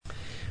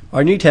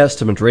Our New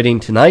Testament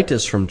reading tonight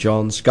is from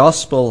John's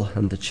Gospel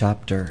and the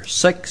chapter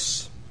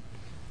 6.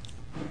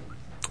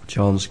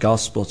 John's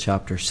Gospel,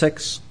 chapter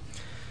 6.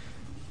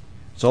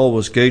 It's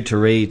always good to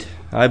read,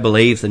 I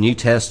believe, the New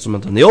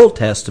Testament and the Old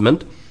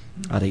Testament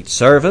at each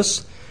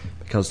service,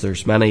 because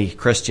there's many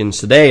Christians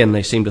today and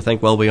they seem to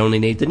think, well, we only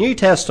need the New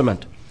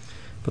Testament.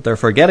 But they're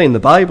forgetting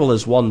the Bible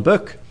is one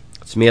book.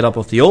 It's made up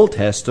of the Old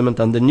Testament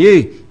and the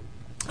New.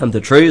 And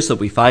the truths that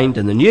we find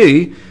in the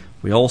New,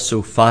 we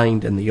also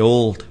find in the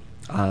Old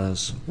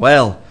as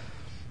well.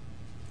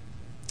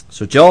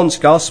 So John's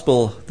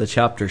Gospel, the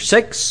chapter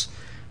 6,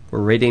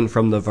 we're reading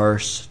from the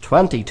verse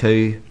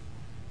 22.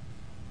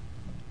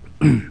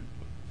 Now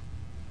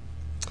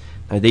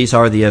these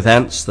are the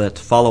events that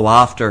follow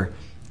after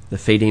the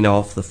feeding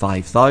of the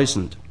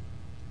 5,000.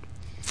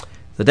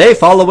 The day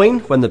following,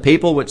 when the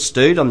people which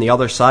stood on the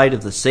other side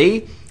of the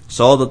sea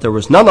saw that there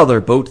was none other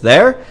boat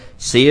there,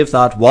 save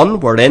that one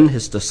wherein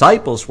his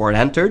disciples were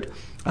entered,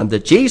 and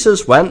that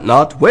Jesus went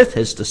not with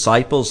his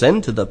disciples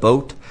into the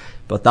boat,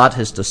 but that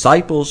his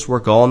disciples were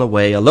gone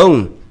away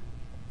alone.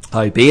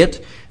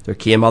 Howbeit, there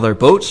came other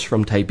boats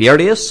from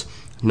Tiberias,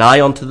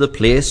 nigh unto the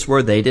place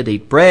where they did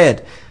eat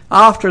bread,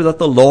 after that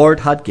the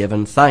Lord had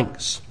given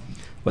thanks.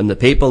 When the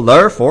people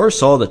therefore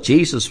saw that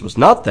Jesus was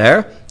not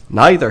there,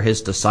 neither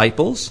his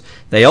disciples,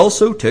 they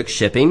also took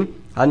shipping,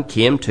 and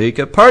came to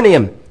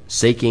Capernaum,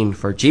 seeking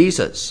for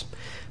Jesus.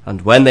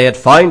 And when they had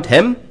found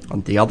him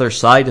on the other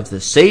side of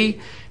the sea,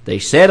 they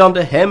said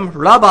unto him,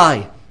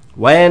 Rabbi,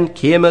 when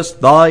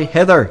camest thou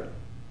hither?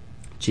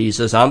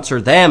 Jesus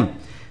answered them,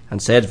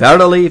 and said,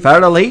 Verily,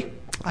 verily,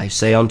 I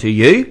say unto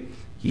you,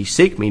 ye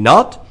seek me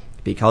not,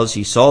 because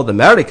ye saw the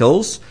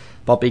miracles,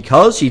 but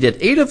because ye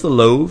did eat of the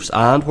loaves,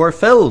 and were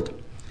filled.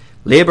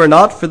 Labour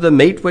not for the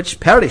meat which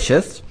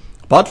perisheth,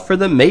 but for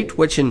the meat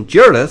which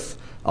endureth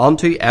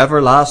unto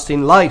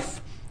everlasting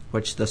life,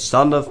 which the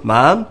Son of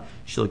Man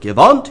shall give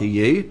unto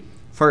you,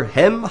 for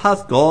him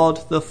hath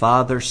God the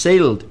Father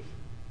sealed.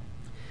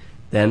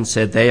 Then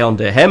said they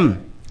unto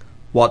him,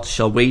 What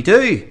shall we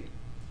do,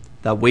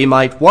 that we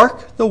might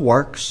work the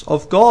works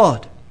of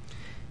God?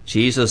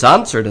 Jesus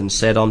answered and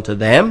said unto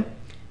them,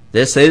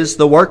 This is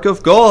the work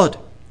of God,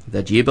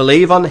 that ye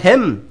believe on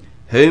him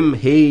whom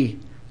he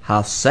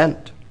hath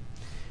sent.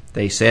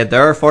 They said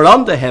therefore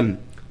unto him,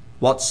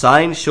 What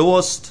sign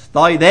showest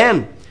thou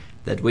then,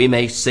 that we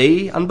may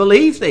see and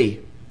believe thee?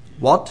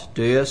 What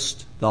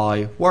doest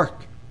thou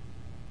work?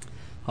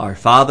 Our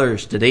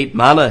fathers did eat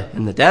manna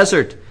in the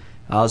desert,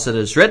 as it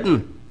is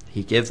written,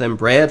 He gave them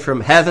bread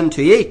from heaven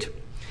to eat.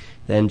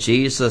 Then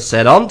Jesus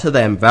said unto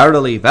them,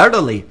 Verily,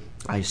 verily,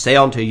 I say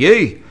unto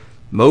you,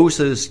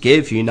 Moses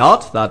gave you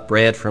not that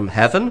bread from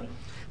heaven,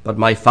 but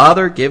my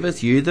Father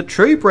giveth you the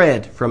true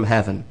bread from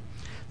heaven.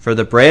 For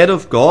the bread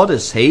of God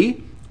is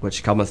he,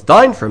 which cometh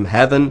down from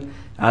heaven,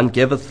 and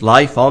giveth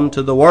life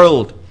unto the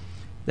world.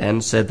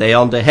 Then said they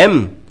unto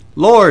him,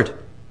 Lord,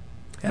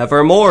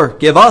 evermore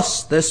give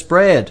us this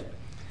bread.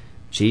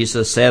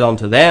 Jesus said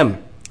unto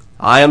them,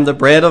 I am the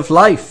bread of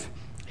life.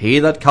 He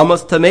that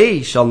cometh to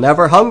me shall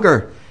never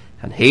hunger,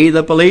 and he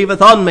that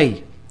believeth on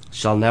me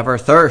shall never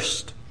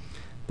thirst.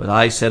 But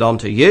I said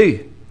unto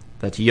you,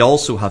 that ye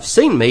also have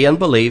seen me, and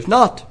believe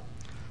not.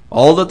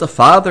 All that the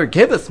Father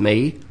giveth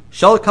me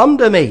shall come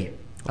to me,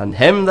 and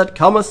him that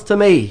cometh to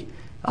me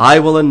I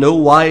will in no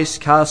wise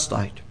cast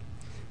out.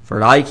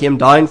 For I came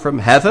down from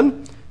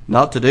heaven,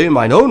 not to do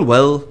mine own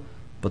will,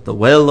 but the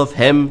will of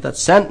him that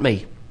sent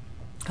me.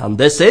 And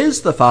this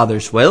is the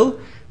Father's will,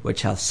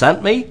 which hath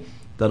sent me,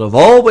 that of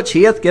all which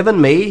he hath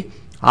given me,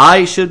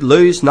 I should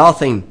lose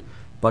nothing,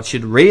 but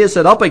should raise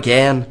it up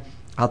again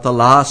at the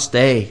last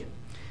day.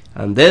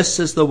 And this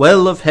is the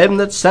will of him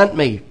that sent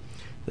me,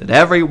 that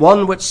every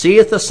one which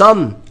seeth the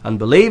Son, and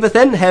believeth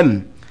in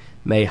him,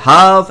 may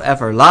have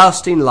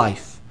everlasting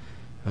life,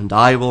 and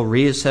I will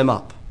raise him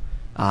up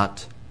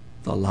at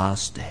the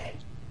last day.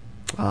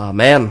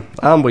 Amen.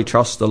 And we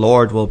trust the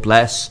Lord will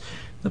bless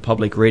the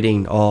public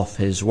reading of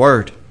his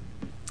word.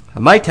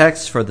 And my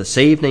text for this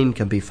evening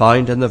can be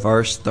found in the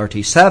verse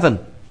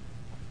 37.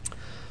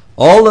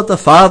 All that the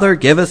Father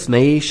giveth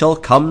me shall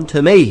come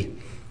to me,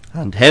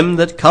 and him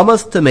that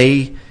cometh to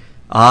me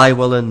I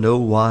will in no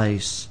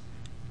wise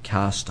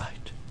cast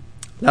out.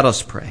 Let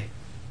us pray.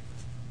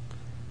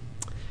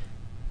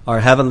 Our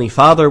Heavenly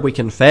Father, we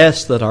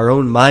confess that our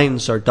own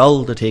minds are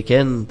dull to take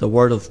in the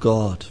Word of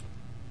God.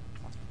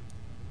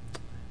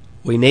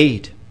 We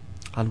need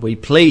and we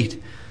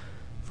plead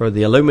for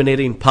the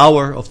illuminating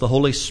power of the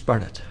Holy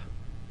Spirit.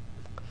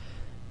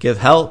 Give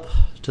help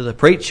to the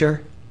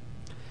preacher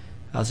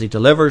as he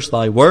delivers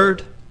thy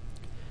word.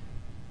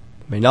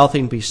 May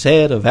nothing be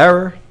said of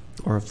error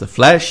or of the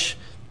flesh,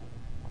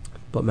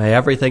 but may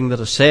everything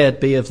that is said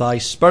be of thy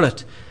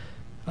Spirit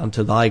and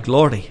to thy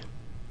glory.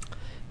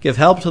 Give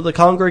help to the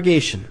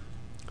congregation,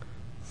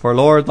 for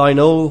Lord, thou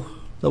know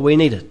that we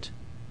need it.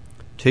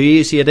 Too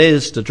easy it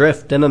is to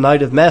drift in and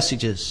out of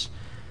messages,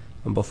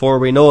 and before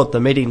we know it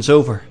the meeting's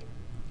over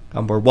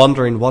and we're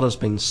wondering what has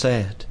been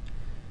said.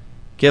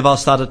 Give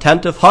us that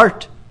attentive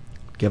heart.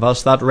 Give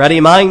us that ready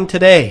mind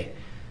today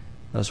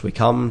as we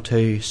come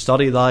to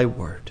study thy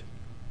word.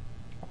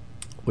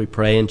 We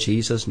pray in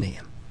Jesus'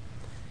 name.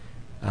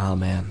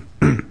 Amen.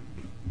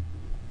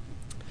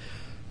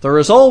 There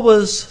is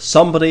always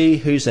somebody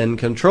who's in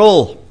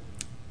control.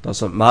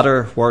 Doesn't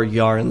matter where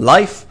you are in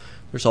life,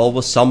 there's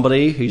always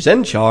somebody who's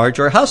in charge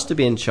or has to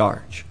be in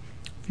charge.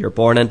 If you're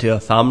born into a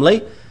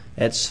family,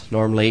 it's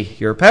normally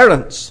your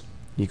parents.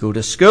 You go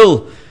to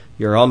school,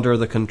 you're under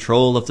the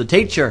control of the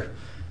teacher.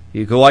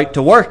 You go out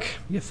to work,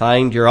 you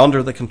find you're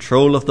under the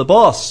control of the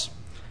boss.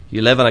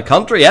 You live in a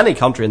country, any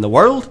country in the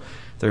world,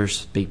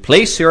 there's the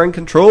police who are in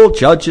control,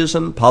 judges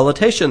and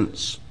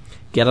politicians.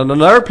 Get on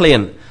an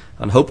airplane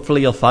and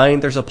hopefully you'll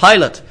find there's a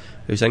pilot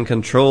who's in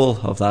control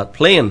of that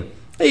plane.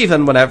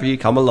 Even whenever you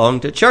come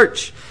along to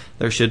church,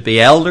 there should be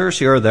elders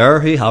who are there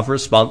who have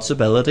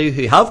responsibility,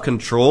 who have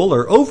control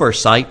or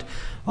oversight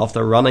of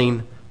the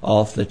running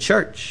of the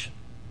church.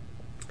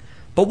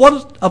 But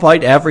what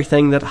about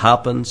everything that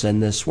happens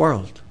in this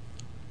world?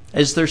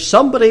 Is there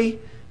somebody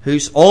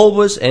who's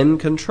always in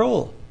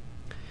control?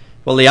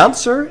 Well, the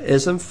answer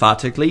is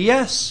emphatically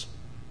yes.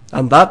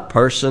 And that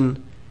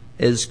person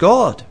is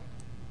God.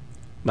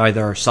 Now,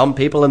 there are some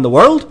people in the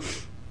world,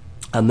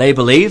 and they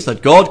believe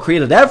that God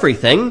created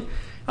everything,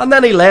 and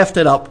then he left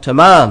it up to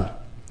man.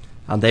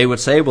 And they would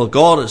say, well,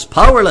 God is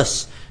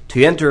powerless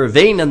to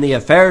intervene in the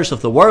affairs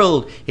of the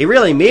world. He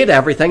really made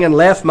everything and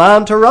left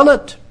man to run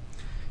it.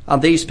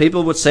 And these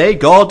people would say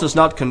God does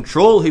not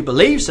control who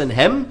believes in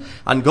him,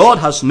 and God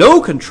has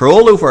no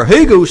control over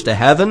who goes to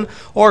heaven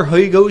or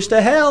who goes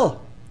to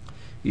hell.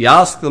 You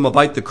ask them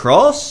about the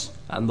cross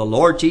and the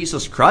Lord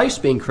Jesus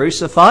Christ being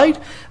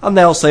crucified, and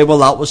they'll say, well,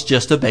 that was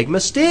just a big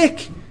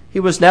mistake. He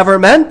was never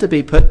meant to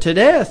be put to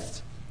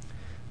death.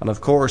 And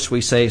of course, we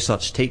say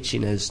such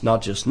teaching is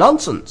not just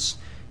nonsense,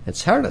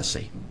 it's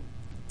heresy.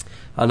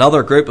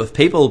 Another group of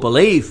people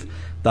believe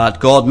that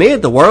God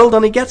made the world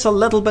and he gets a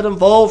little bit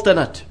involved in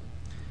it.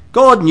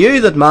 God knew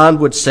that man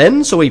would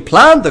sin, so he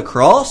planned the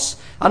cross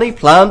and he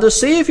planned a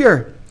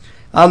Saviour.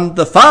 And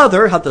the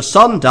Father had the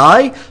Son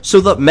die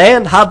so that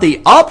men had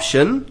the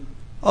option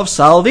of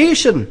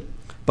salvation.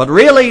 But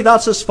really,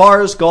 that's as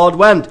far as God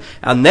went.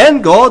 And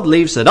then God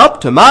leaves it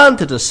up to man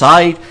to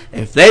decide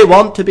if they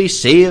want to be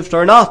saved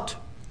or not.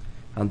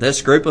 And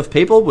this group of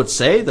people would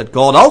say that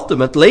God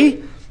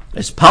ultimately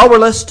is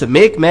powerless to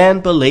make men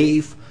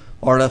believe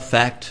or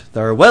affect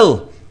their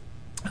will.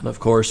 And of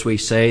course, we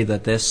say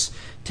that this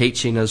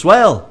teaching as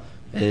well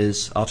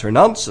is utter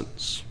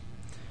nonsense.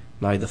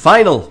 Now, the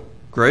final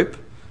group,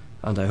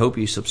 and I hope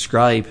you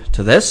subscribe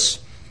to this,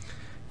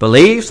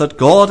 believe that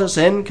God is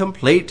in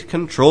complete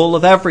control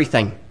of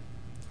everything.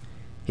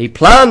 He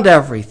planned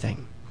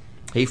everything.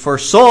 He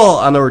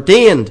foresaw and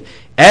ordained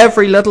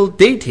every little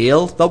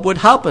detail that would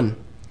happen.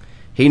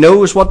 He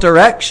knows what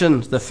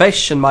direction the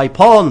fish in my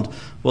pond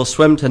will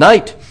swim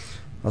tonight,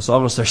 as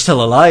long as they're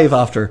still alive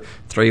after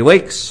 3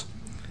 weeks.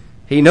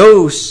 He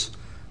knows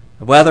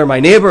whether my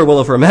neighbour will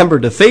have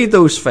remembered to feed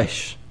those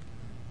fish.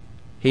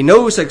 He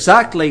knows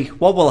exactly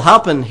what will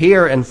happen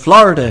here in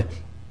Florida,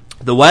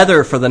 the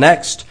weather for the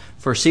next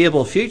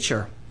foreseeable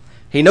future.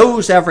 He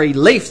knows every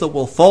leaf that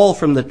will fall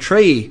from the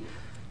tree.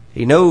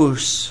 He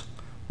knows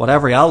what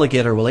every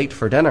alligator will eat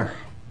for dinner.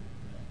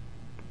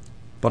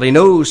 But he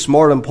knows,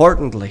 more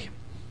importantly,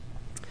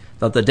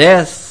 that the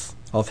death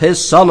of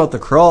his Son at the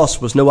cross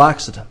was no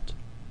accident.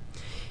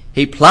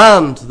 He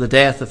planned the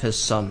death of his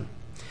Son.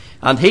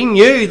 And he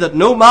knew that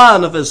no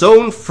man of his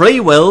own free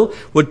will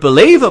would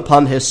believe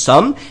upon his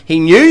Son. He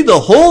knew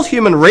the whole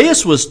human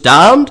race was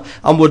damned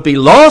and would be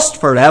lost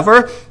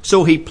forever.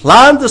 So he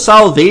planned the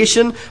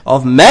salvation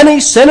of many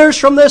sinners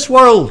from this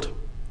world.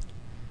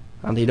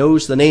 And he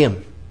knows the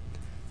name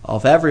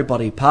of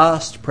everybody,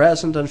 past,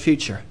 present, and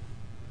future,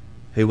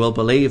 who will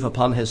believe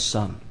upon his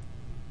Son.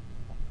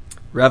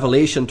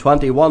 Revelation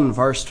 21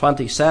 verse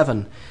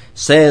 27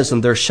 says,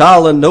 and there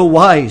shall in no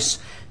wise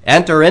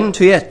enter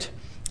into it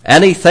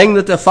anything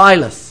that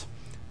defileth,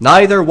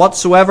 neither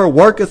whatsoever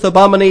worketh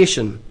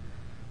abomination,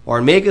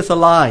 or maketh a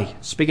lie,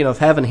 speaking of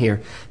heaven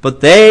here, but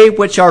they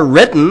which are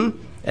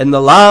written in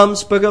the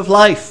Lamb's book of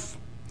life.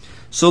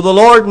 So the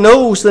Lord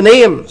knows the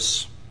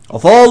names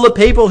of all the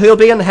people who will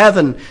be in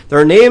heaven.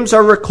 Their names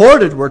are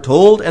recorded, we're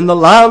told, in the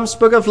Lamb's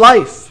book of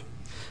life.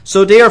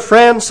 So, dear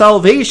friend,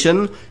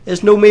 salvation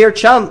is no mere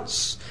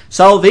chance.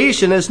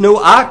 Salvation is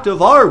no act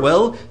of our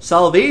will.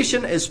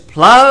 Salvation is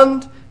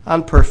planned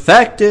and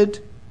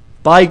perfected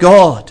by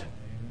God.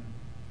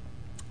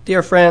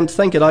 Dear friend,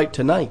 think it out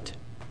tonight.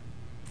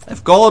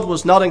 If God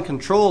was not in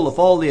control of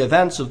all the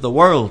events of the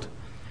world,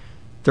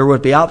 there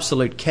would be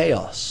absolute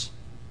chaos.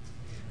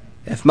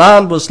 If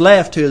man was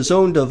left to his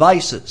own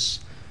devices,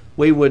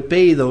 we would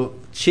be the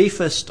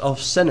chiefest of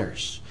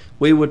sinners.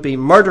 We would be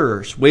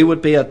murderers. We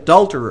would be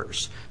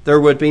adulterers. There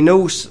would be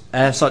no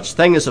such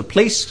thing as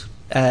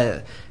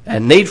a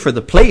need for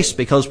the police,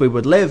 because we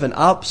would live in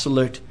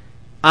absolute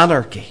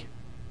anarchy.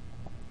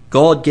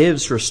 God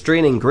gives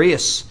restraining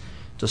grace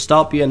to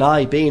stop you and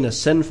I being as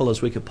sinful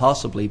as we could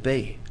possibly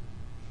be.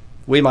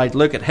 We might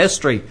look at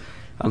history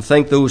and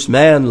think those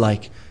men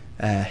like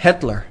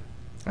Hitler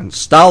and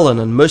Stalin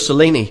and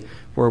Mussolini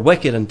were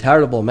wicked and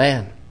terrible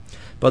men.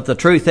 But the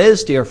truth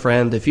is, dear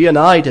friend, if you and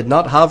I did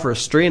not have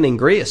restraining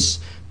grace,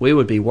 we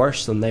would be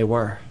worse than they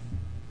were.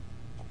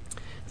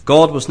 If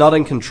God was not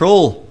in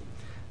control,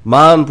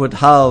 man would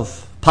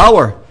have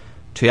power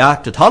to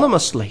act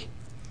autonomously,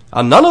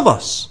 and none of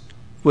us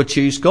would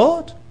choose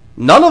God.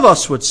 None of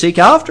us would seek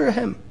after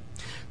him.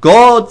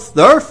 God,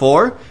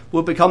 therefore,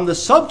 would become the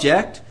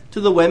subject to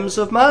the whims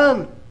of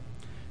man.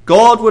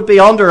 God would be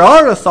under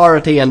our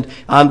authority,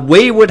 and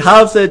we would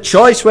have the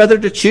choice whether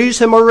to choose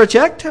him or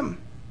reject him.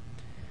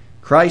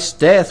 Christ's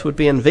death would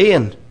be in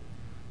vain,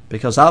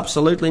 because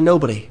absolutely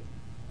nobody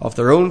of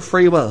their own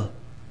free will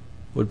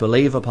would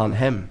believe upon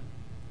him.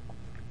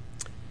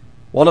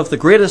 One of the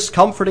greatest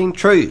comforting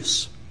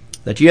truths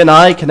that you and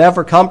I can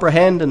ever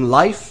comprehend in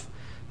life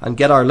and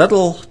get our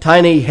little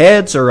tiny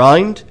heads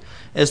around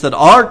is that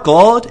our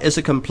God is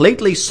a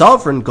completely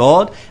sovereign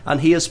God,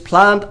 and he has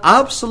planned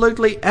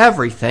absolutely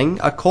everything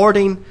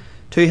according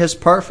to his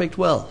perfect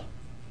will.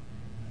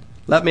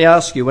 Let me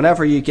ask you,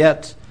 whenever you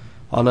get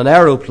on an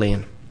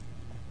aeroplane,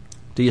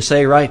 do you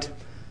say, right,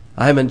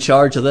 I'm in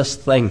charge of this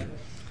thing.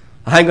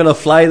 I'm going to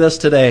fly this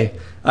today.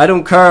 I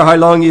don't care how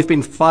long you've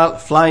been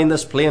flying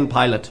this plane,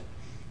 pilot.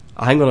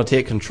 I'm going to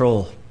take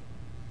control.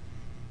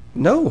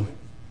 No,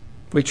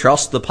 we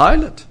trust the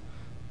pilot.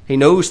 He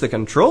knows the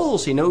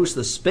controls. He knows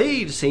the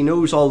speeds. He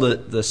knows all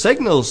the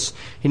signals.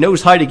 He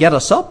knows how to get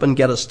us up and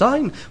get us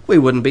down. We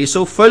wouldn't be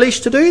so foolish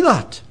to do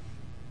that.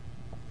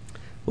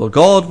 Well,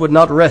 God would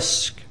not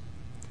risk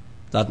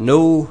that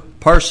no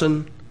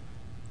person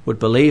would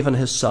believe in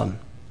his Son,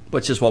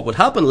 which is what would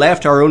happen.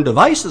 Left to our own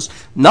devices,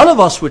 none of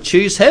us would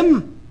choose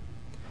him.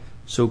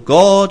 So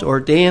God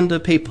ordained a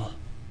people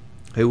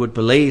who would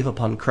believe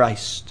upon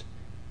Christ.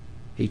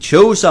 He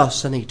chose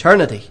us in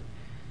eternity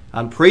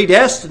and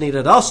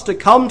predestinated us to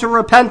come to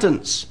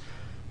repentance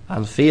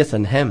and faith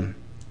in him.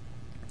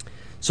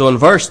 So in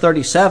verse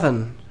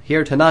 37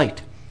 here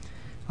tonight,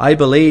 I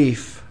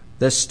believe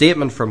this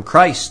statement from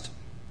Christ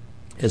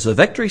is a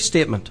victory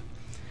statement.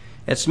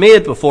 It's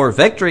made before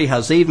victory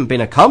has even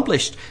been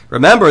accomplished.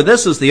 Remember,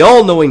 this is the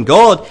all-knowing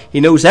God.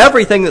 He knows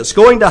everything that's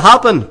going to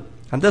happen.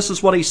 And this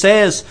is what he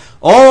says,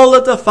 all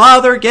that the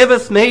Father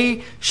giveth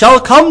me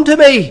shall come to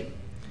me.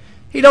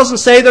 He doesn't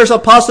say there's a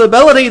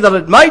possibility that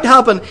it might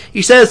happen.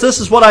 He says this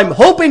is what I'm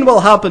hoping will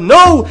happen.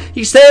 No,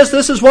 he says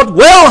this is what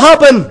will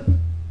happen.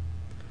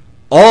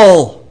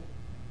 All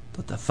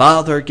that the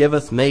Father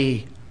giveth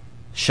me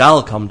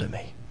shall come to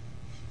me.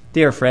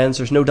 Dear friends,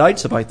 there's no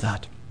doubts about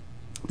that.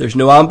 There's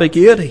no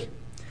ambiguity.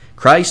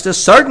 Christ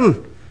is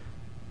certain.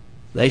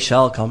 They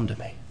shall come to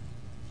me.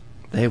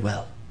 They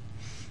will.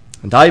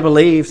 And I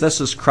believe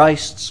this is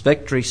Christ's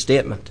victory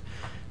statement.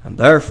 And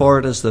therefore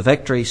it is the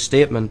victory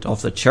statement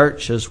of the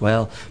church as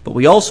well. But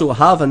we also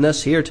have in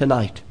this here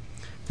tonight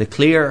the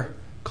clear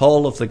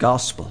call of the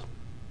gospel.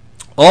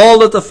 All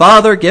that the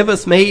Father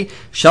giveth me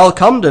shall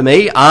come to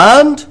me,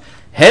 and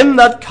him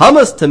that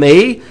cometh to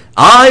me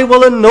I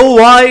will in no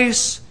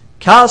wise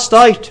cast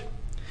out.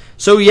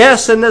 So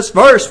yes, in this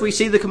verse we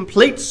see the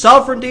complete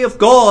sovereignty of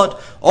God.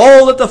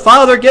 All that the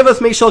Father giveth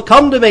me shall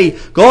come to me.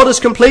 God is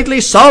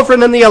completely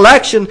sovereign in the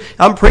election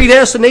and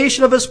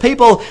predestination of his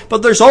people.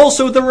 But there's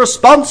also the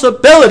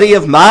responsibility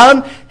of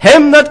man,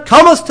 him that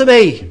cometh to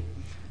me.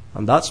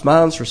 And that's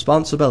man's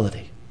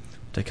responsibility,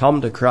 to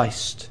come to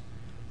Christ.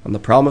 And the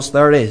promise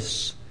there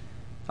is,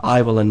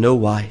 I will in no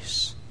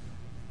wise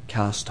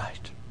cast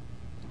out.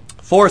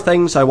 4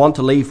 things I want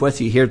to leave with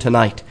you here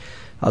tonight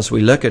as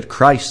we look at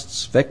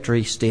Christ's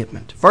victory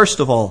statement. First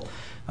of all,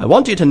 I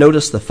want you to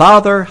notice the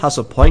Father has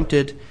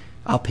appointed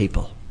a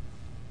people.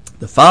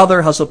 The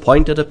Father has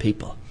appointed a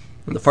people.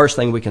 And the first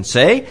thing we can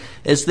say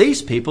is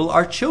these people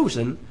are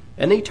chosen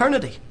in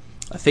eternity.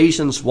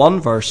 Ephesians 1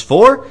 verse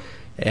 4,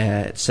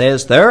 it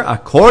says there,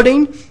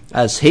 according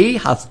as he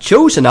hath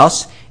chosen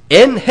us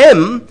in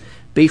him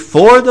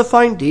before the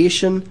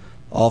foundation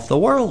of the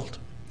world.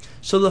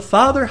 So the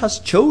Father has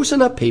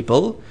chosen a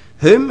people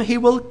whom he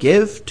will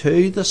give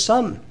to the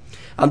Son.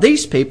 And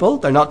these people,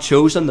 they're not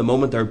chosen the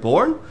moment they're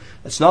born.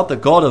 It's not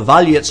that God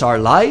evaluates our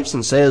lives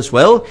and says,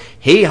 well,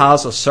 he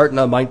has a certain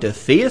amount of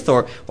faith,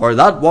 or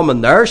that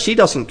woman there, she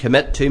doesn't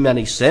commit too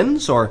many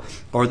sins, or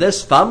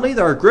this family,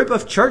 they're a group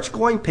of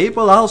church-going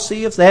people, I'll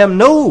save them.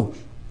 No.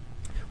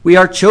 We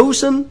are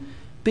chosen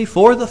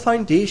before the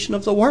foundation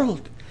of the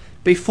world.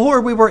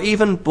 Before we were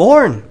even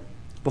born.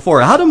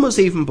 Before Adam was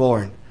even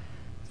born.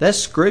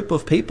 This group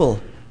of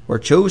people were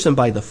chosen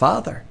by the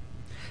Father.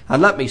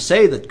 And let me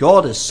say that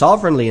God is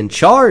sovereignly in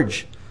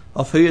charge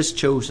of who is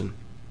chosen.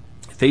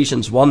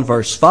 Ephesians 1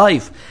 verse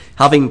 5,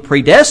 having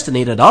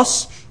predestinated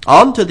us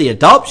unto the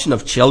adoption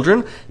of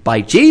children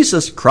by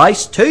Jesus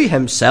Christ to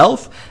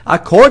himself,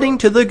 according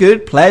to the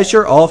good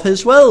pleasure of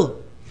his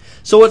will.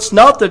 So it's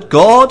not that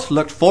God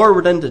looked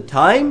forward into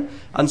time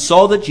and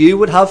saw that you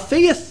would have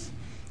faith.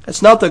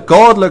 It's not that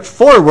God looked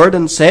forward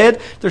and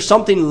said, there's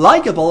something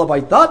likable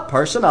about that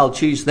person, I'll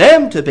choose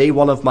them to be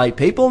one of my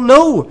people.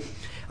 No.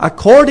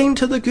 According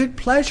to the good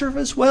pleasure of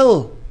his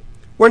will.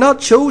 We're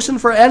not chosen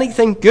for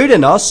anything good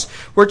in us.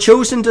 We're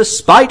chosen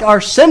despite our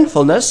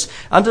sinfulness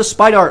and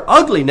despite our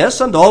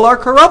ugliness and all our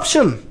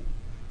corruption.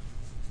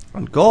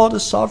 And God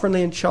is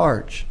sovereignly in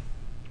charge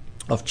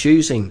of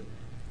choosing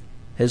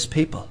his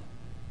people.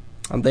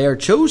 And they are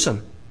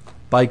chosen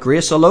by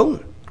grace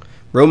alone.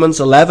 Romans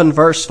 11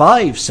 verse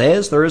 5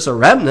 says there is a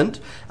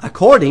remnant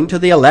according to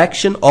the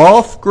election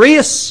of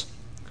grace.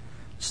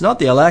 It's not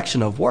the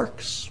election of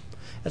works.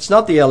 It's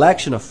not the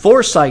election of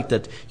foresight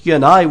that you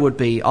and I would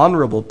be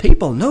honourable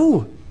people.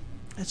 No,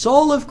 it's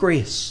all of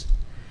grace.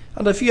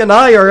 And if you and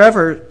I are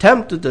ever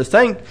tempted to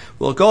think,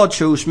 well, God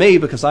chose me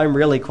because I'm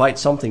really quite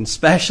something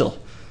special,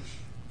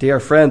 dear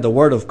friend, the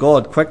Word of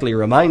God quickly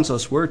reminds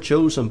us we're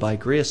chosen by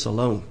grace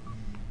alone.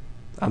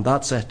 And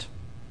that's it.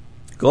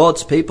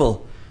 God's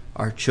people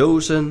are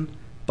chosen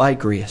by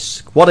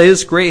grace. What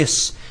is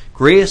grace?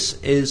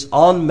 Grace is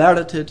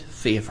unmerited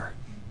favour.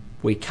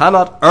 We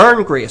cannot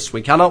earn grace.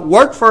 We cannot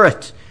work for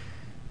it.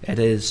 It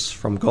is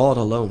from God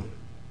alone.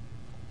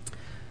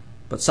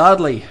 But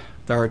sadly,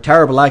 there are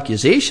terrible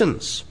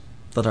accusations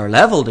that are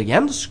levelled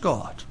against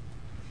God.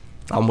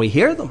 And we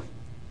hear them,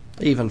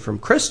 even from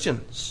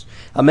Christians.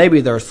 And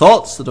maybe there are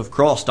thoughts that have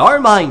crossed our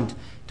mind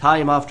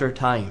time after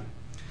time.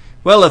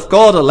 Well, if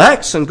God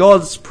elects and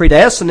God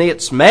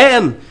predestinates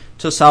men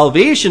to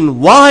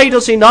salvation, why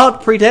does he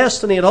not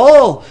predestinate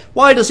all?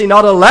 Why does he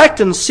not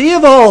elect and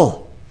save all?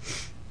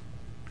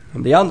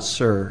 And the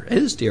answer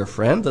is, dear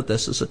friend, that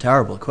this is a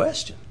terrible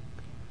question.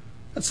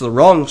 It's the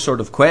wrong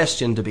sort of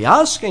question to be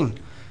asking.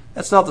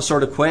 It's not the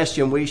sort of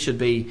question we should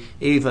be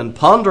even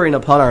pondering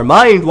upon our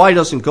mind. Why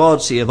doesn't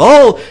God save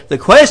all? The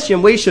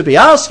question we should be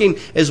asking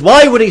is,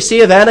 why would he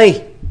save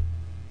any?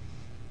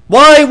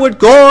 Why would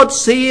God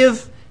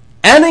save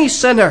any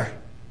sinner?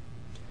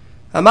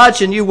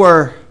 Imagine you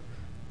were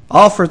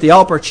offered the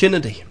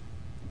opportunity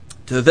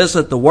to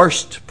visit the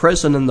worst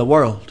prison in the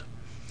world.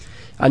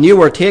 And you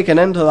were taken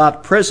into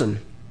that prison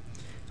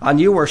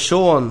and you were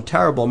shown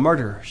terrible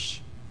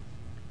murderers,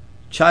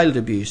 child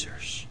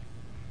abusers,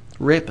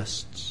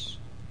 rapists,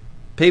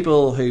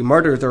 people who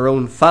murder their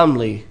own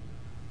family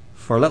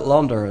for a little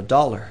under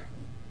 $1,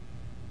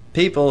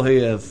 people who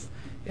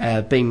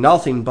have been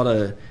nothing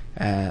but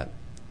the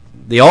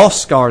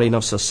offscouring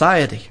of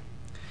society.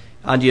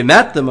 And you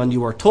met them and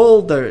you were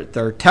told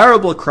their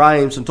terrible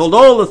crimes and told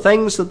all the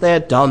things that they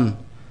had done,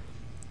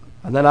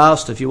 and then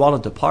asked if you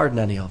wanted to pardon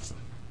any of them.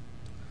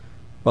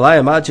 Well, I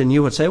imagine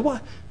you would say, why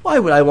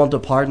would I want to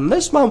pardon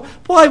this man?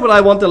 Why would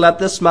I want to let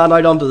this man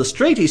out onto the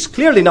street? He's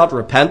clearly not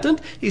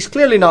repentant. He's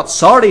clearly not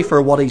sorry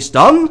for what he's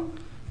done.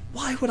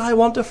 Why would I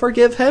want to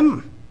forgive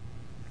him?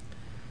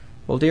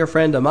 Well, dear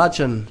friend,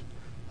 imagine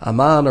a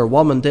man or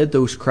woman did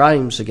those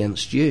crimes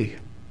against you,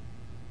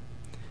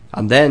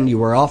 and then you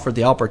were offered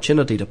the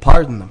opportunity to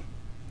pardon them.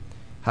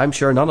 I'm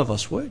sure none of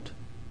us would.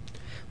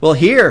 Well,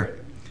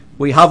 here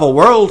we have a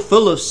world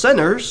full of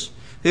sinners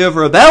who have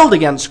rebelled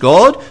against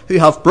God, who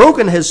have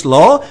broken his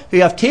law, who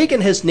have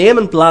taken his name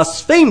and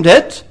blasphemed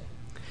it.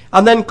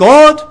 And then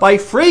God, by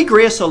free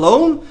grace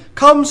alone,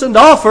 comes and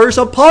offers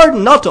a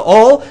pardon, not to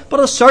all, but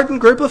a certain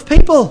group of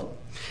people.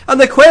 And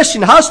the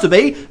question has to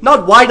be,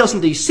 not why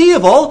doesn't he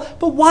save all,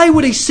 but why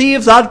would he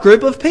save that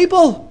group of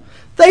people?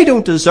 They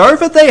don't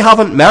deserve it. They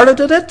haven't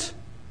merited it.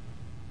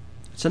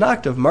 It's an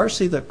act of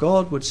mercy that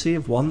God would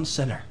save one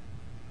sinner,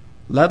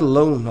 let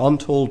alone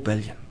untold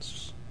billions.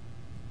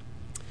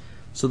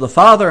 So the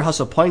Father has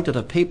appointed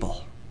a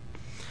people.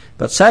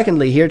 But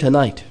secondly, here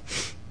tonight,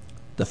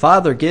 the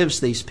Father gives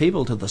these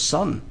people to the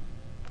Son.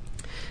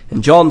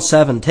 In John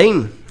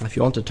 17, if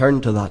you want to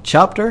turn to that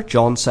chapter,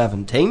 John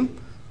 17,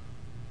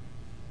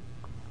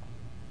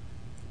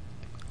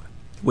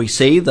 we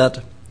see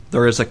that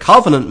there is a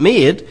covenant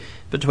made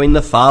between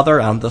the Father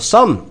and the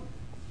Son.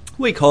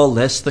 We call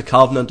this the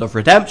covenant of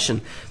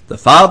redemption. The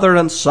Father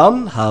and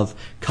Son have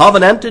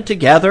covenanted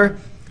together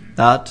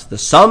that the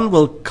Son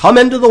will come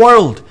into the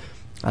world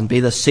and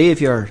be the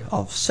Saviour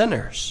of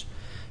sinners.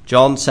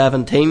 John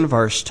 17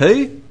 verse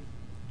 2,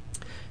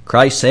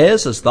 Christ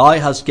says, as thou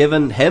hast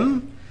given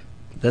him,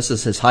 this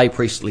is his high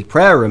priestly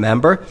prayer,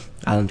 remember,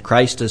 and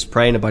Christ is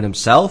praying about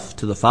himself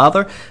to the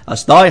Father,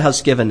 as thou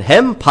hast given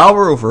him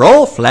power over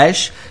all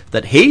flesh,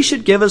 that he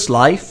should give his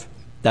life,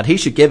 that he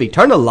should give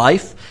eternal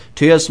life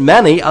to as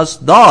many as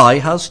thou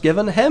hast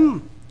given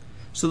him.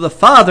 So the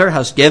Father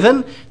has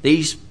given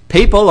these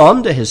people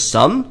unto his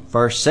Son.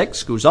 Verse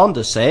 6 goes on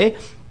to say,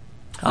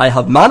 I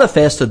have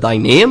manifested thy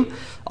name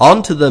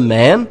unto the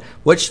men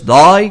which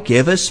thou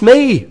gavest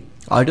me.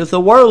 Out of the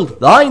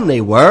world thine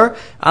they were,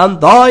 and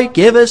thou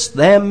gavest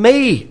them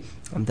me,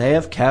 and they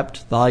have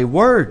kept thy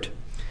word.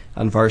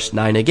 And verse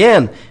 9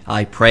 again,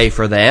 I pray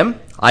for them.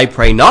 I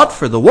pray not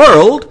for the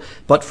world,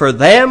 but for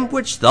them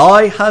which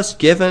thou hast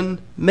given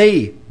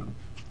me.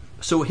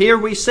 So here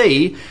we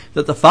see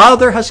that the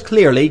Father has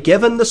clearly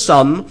given the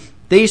Son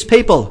these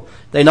people.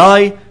 They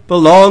now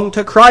belong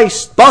to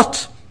Christ,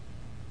 but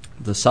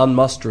the Son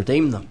must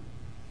redeem them.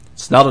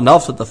 It's not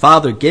enough that the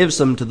Father gives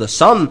them to the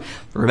Son.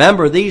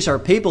 Remember, these are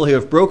people who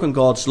have broken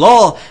God's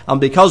law,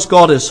 and because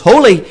God is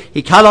holy,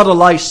 he cannot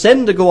allow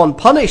sin to go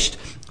unpunished.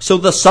 So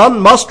the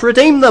Son must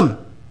redeem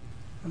them.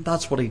 And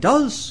that's what he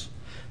does.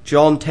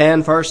 John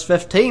 10 verse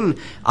 15.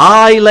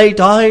 I lay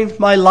down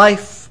my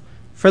life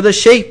for the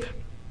sheep.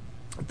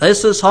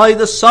 This is how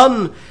the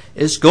Son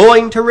is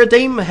going to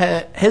redeem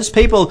his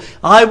people.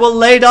 I will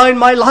lay down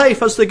my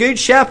life as the good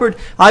shepherd.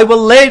 I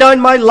will lay down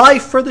my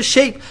life for the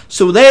sheep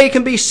so they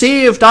can be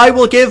saved. I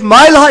will give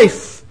my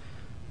life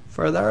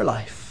for their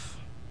life.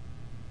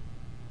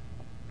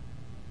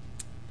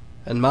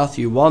 In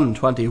Matthew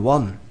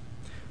 1:21,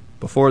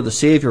 before the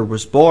Saviour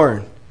was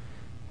born,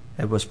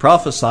 it was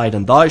prophesied,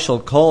 and thou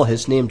shalt call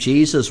his name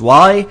Jesus.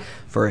 Why?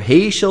 For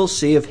he shall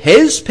save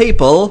his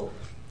people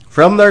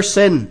from their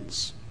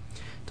sins.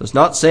 It does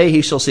not say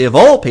he shall save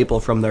all people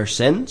from their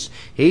sins.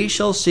 He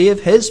shall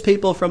save his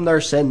people from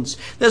their sins.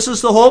 This is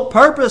the whole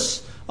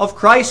purpose of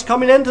Christ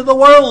coming into the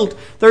world.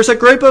 There's a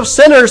group of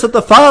sinners that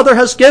the Father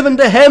has given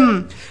to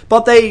him,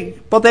 but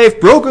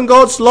they've broken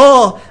God's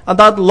law, and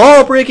that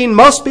law breaking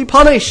must be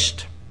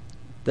punished.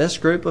 This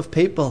group of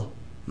people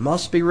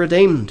must be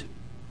redeemed,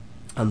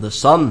 and the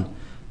Son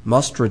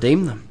must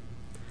redeem them.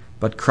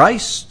 But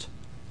Christ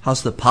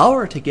has the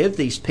power to give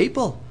these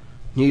people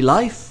new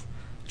life.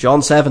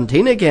 John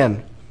 17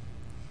 again,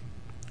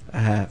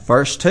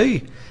 verse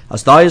 2.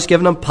 As thou hast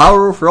given him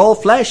power over all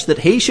flesh, that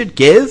he should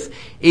give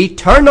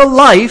eternal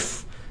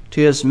life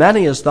to as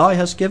many as thou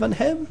hast given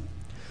him.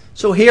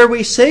 So here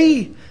we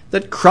see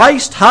that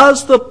Christ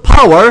has the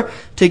power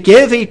to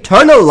give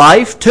eternal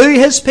life to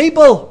his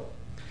people.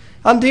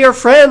 And dear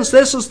friends,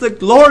 this is the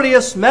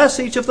glorious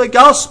message of the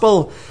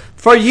gospel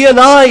for you and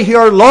I who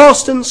are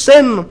lost in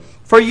sin,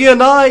 for you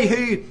and I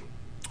who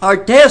are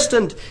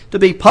destined to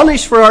be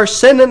punished for our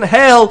sin in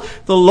hell.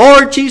 The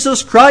Lord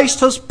Jesus Christ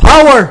has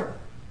power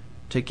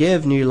to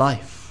give new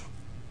life.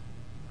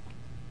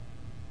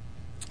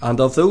 And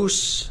of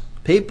those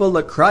people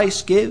that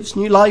Christ gives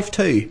new life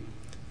to,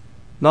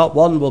 not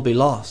one will be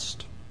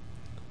lost.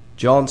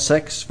 John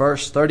 6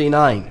 verse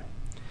 39.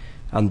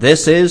 And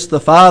this is the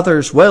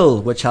Father's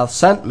will which hath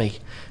sent me,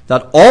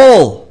 that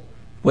all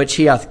which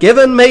he hath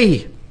given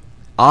me,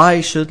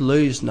 I should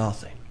lose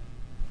nothing.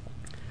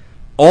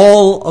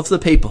 All of the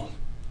people,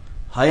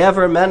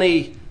 however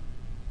many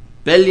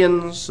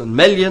billions and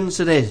millions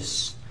it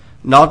is,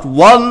 not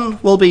one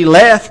will be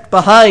left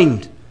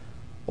behind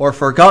or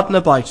forgotten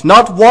about.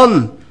 Not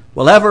one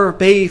will ever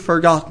be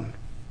forgotten.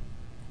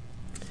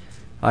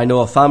 I know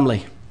a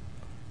family,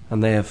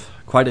 and they have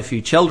quite a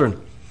few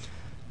children,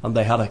 and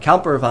they had a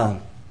camper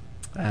van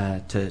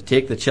to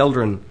take the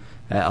children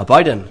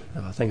about in.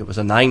 I think it was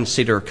a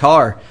 9-seater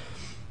car,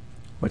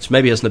 which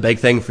maybe isn't a big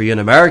thing for you in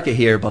America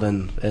here, but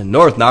in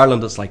Northern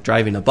Ireland it's like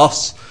driving a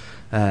bus,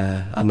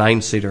 a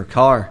 9-seater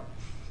car.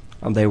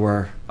 And they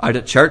were out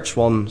at church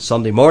one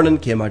Sunday morning,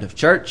 came out of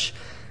church,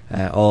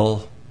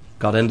 all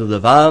got into the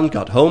van,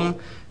 got home,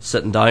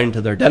 sitting down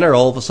to their dinner.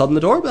 All of a sudden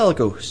the doorbell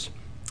goes.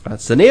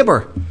 That's the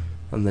neighbour.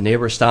 And the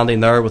neighbour standing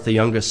there with the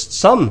youngest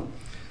son.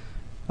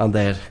 And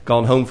they'd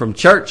gone home from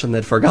church and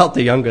they'd forgot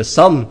the youngest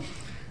son.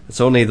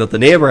 It's only that the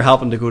neighbour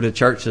happened to go to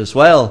church as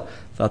well,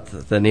 that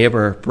the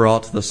neighbour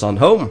brought the son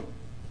home.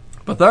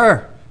 But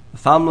there, the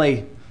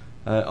family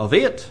of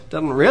 8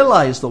 didn't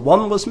realise that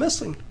one was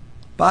missing.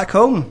 Back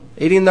home,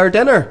 eating their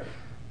dinner,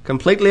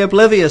 completely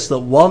oblivious that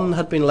one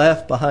had been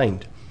left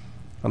behind.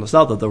 And it's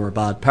not that they were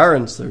bad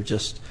parents, they're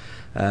just,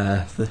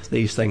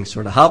 these things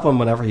sort of happen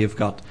whenever you've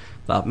got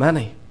that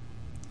many.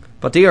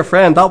 But dear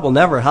friend, that will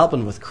never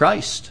happen with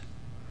Christ.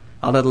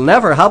 And it'll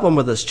never happen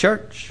with his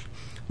church.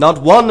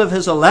 Not one of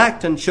his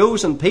elect and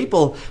chosen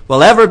people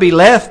will ever be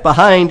left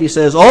behind. He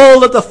says,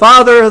 all that the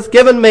Father hath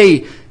given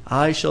me,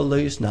 I shall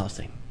lose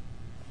nothing.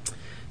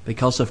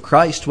 Because if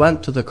Christ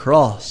went to the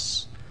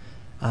cross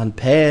and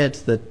paid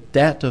the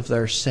debt of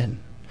their sin,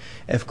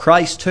 if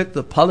Christ took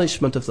the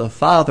punishment of the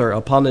Father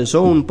upon his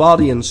own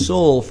body and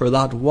soul for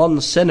that one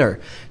sinner,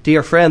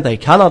 dear friend, they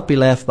cannot be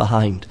left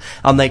behind.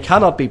 And they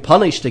cannot be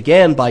punished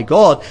again by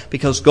God,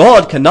 because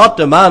God cannot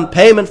demand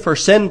payment for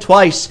sin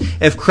twice.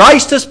 If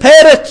Christ has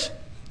paid it,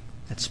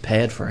 it's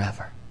paid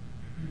forever.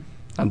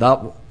 And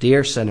that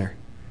dear sinner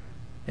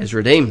is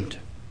redeemed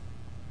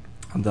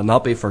and will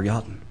not be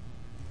forgotten.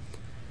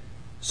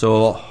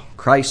 So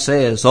Christ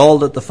says, all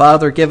that the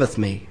Father giveth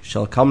me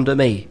shall come to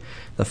me.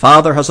 The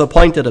Father has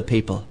appointed a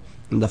people,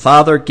 and the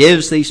Father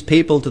gives these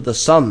people to the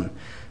Son.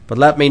 But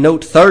let me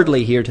note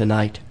thirdly here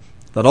tonight,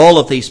 that all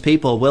of these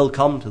people will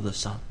come to the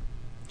Son.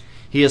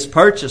 He has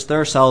purchased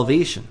their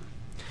salvation.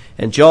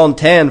 In John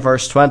 10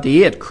 verse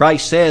 28,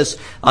 Christ says,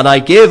 and I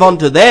give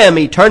unto them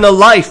eternal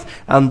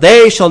life, and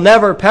they shall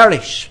never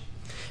perish.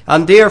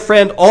 And dear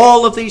friend,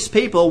 all of these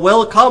people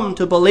will come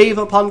to believe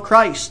upon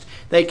Christ.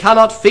 They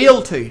cannot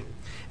fail to.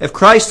 If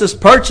Christ has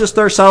purchased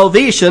their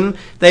salvation,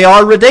 they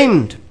are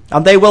redeemed.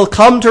 And they will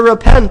come to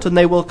repent, and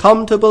they will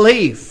come to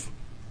believe.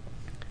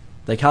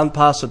 They can't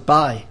pass it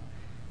by,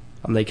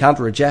 and they can't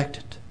reject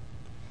it.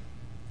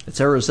 It's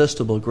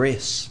irresistible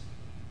grace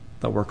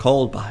that we're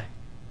called by.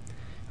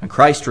 And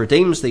Christ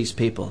redeems these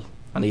people,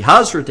 and he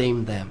has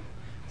redeemed them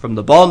from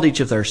the bondage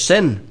of their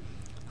sin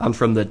and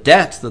from the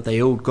debt that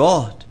they owed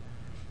God.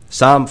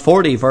 Psalm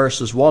 40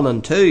 verses 1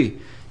 and 2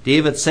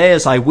 David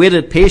says, I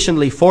waited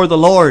patiently for the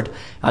Lord,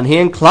 and he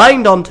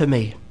inclined unto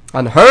me,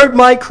 and heard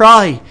my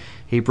cry.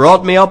 He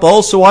brought me up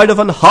also out of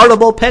an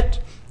horrible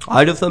pit,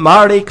 out of the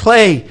miry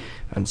clay,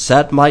 and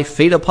set my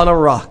feet upon a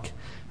rock,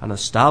 and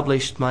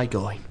established my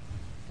going.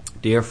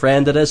 Dear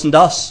friend, it isn't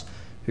us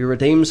who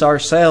redeems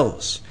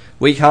ourselves.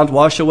 We can't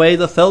wash away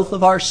the filth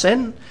of our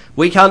sin.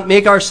 We can't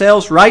make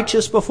ourselves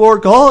righteous before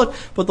God,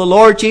 but the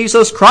Lord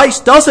Jesus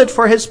Christ does it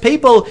for his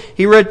people.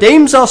 He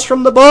redeems us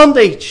from the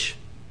bondage.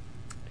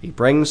 He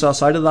brings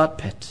us out of that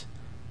pit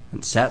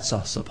and sets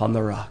us upon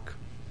the rock.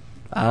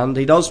 And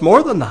he does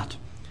more than that.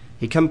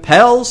 He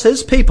compels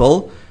his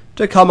people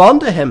to come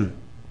unto him.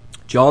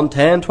 John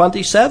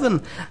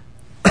 10:27.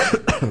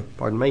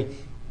 Pardon me.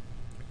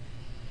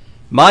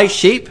 My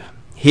sheep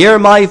hear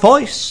my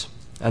voice,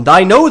 and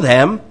I know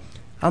them,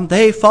 and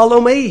they follow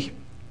me.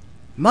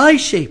 My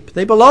sheep,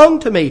 they belong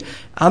to me,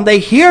 and they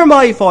hear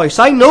my voice.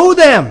 I know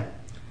them,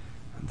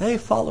 and they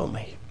follow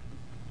me.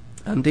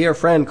 And dear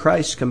friend,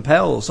 Christ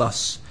compels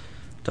us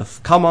to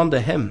come unto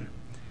him,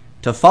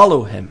 to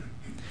follow him.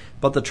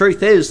 But the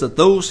truth is that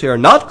those who are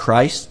not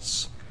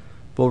Christ's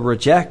will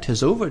reject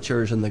his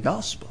overtures in the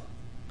gospel.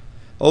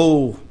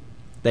 Oh,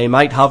 they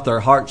might have their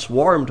hearts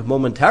warmed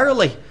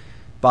momentarily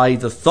by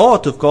the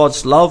thought of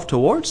God's love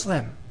towards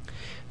them.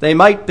 They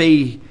might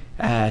be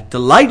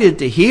delighted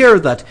to hear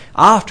that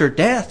after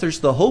death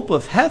there's the hope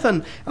of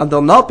heaven and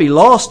they'll not be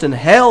lost in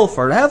hell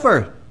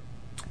forever.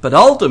 But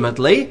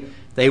ultimately,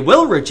 they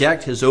will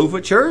reject his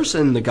overtures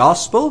in the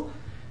gospel.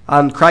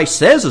 And Christ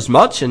says as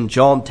much in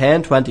John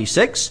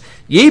 10:26,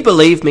 Ye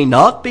believe me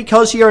not,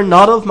 because ye are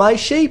not of my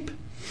sheep.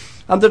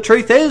 And the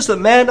truth is that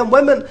men and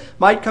women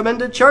might come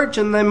into church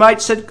and they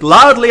might sit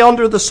gladly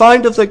under the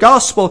sound of the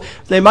gospel.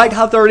 They might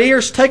have their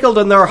ears tickled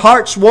and their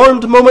hearts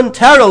warmed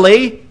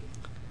momentarily.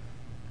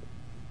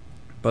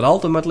 But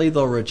ultimately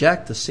they'll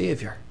reject the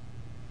Saviour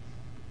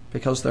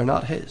because they're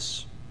not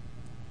his.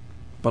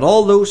 But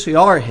all those who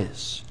are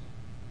his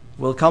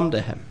will come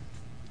to him.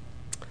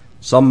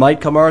 Some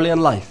might come early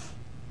in life.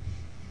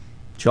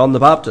 John the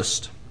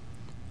Baptist.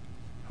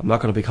 I'm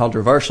not going to be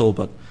controversial,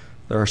 but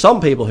there are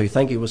some people who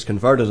think he was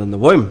converted in the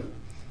womb.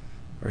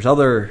 There's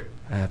other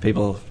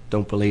people who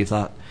don't believe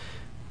that.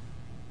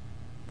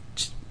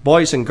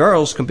 Boys and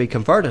girls can be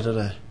converted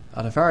at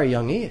a very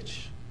young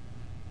age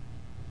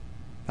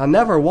and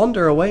never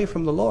wander away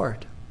from the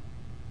Lord.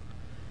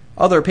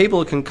 Other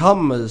people can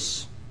come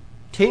as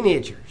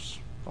teenagers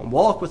and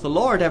walk with the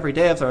Lord every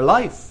day of their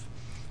life.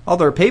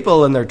 Other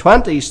people in their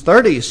 20s,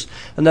 30s,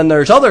 and then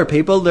there's other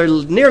people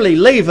that nearly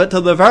leave it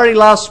to the very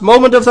last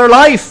moment of their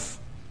life.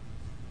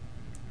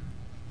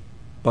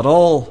 But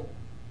all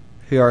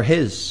who are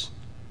his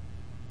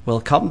will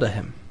come to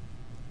him.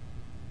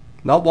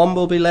 Not one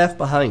will be left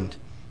behind.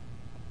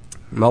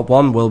 Not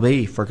one will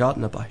be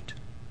forgotten about.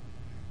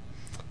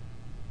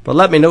 But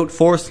let me note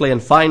fourthly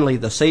and finally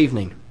this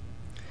evening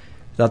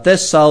that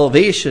this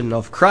salvation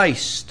of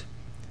Christ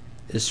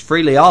is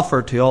freely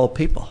offered to all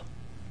people.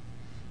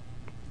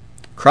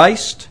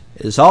 Christ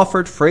is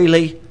offered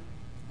freely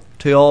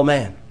to all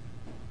men.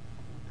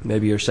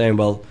 Maybe you're saying,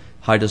 well,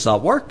 how does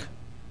that work?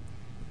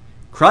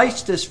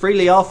 Christ is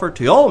freely offered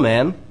to all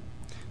men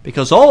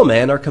because all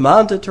men are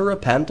commanded to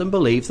repent and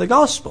believe the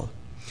gospel.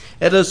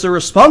 It is the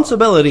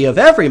responsibility of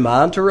every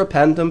man to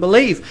repent and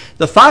believe.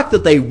 The fact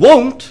that they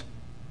won't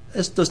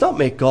does not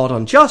make God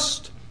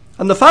unjust.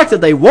 And the fact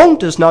that they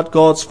won't is not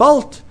God's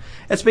fault.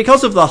 It's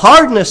because of the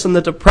hardness and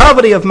the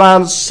depravity of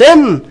man's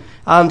sin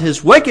and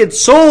his wicked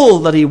soul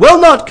that he will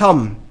not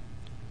come.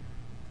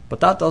 But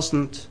that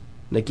doesn't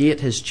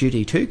negate his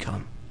duty to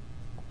come.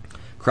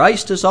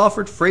 Christ is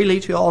offered freely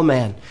to all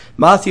men.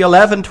 Matthew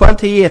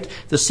 11:28,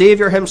 the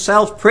Saviour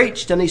himself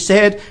preached, and he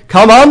said,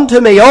 Come unto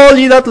me, all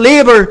ye that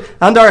labour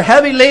and are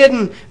heavy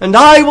laden, and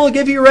I will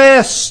give you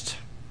rest.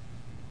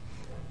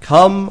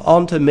 Come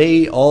unto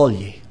me, all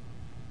ye.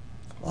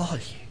 All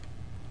ye.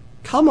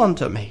 Come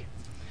unto me.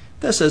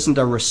 This isn't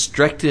a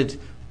restricted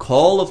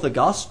call of the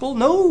gospel.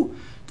 No.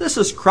 This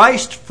is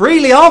Christ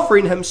freely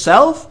offering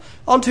himself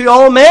unto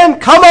all men.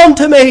 Come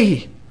unto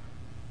me.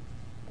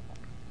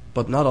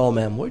 But not all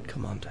men would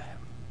come unto him.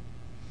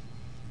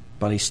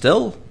 But he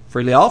still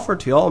freely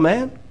offered to all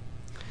men.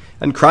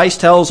 And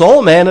Christ tells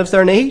all men of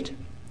their need.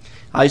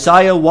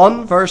 Isaiah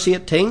 1 verse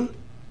 18.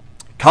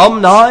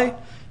 Come now,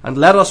 and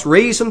let us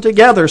reason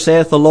together,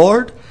 saith the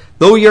Lord.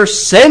 Though your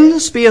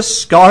sins be as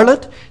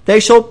scarlet, they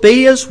shall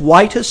be as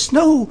white as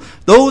snow.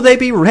 Though they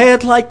be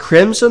red like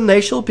crimson,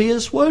 they shall be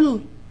as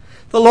wool.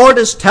 The Lord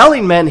is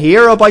telling men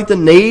here about the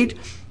need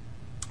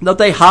that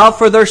they have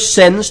for their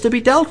sins to be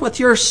dealt with.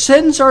 Your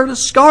sins are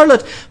as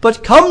scarlet,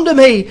 but come to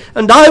me,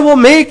 and I will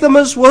make them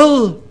as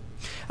wool.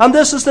 And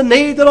this is the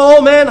need that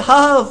all men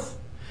have.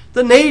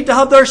 The need to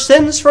have their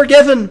sins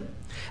forgiven,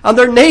 and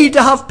their need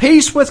to have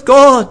peace with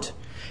God.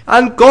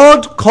 And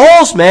God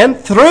calls men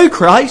through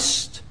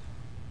Christ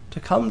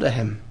to come to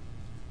him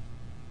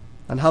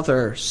and have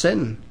their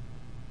sin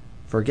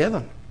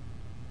forgiven.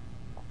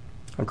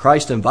 And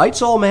Christ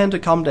invites all men to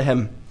come to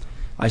him.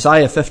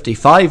 Isaiah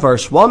 55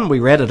 verse 1, we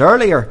read it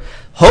earlier.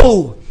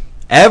 Ho,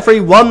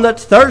 every one that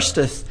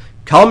thirsteth,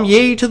 come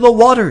ye to the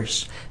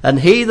waters,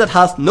 and he that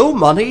hath no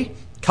money,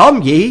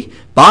 come ye,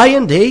 buy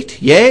and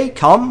eat, yea,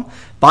 come,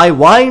 buy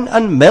wine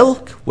and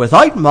milk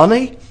without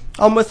money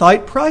and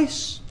without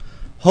price.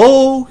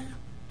 Ho,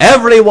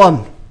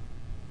 everyone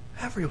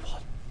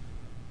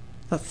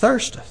that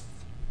thirsteth,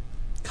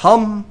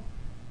 come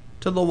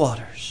to the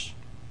waters.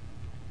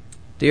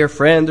 Dear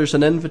friend, there's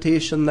an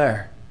invitation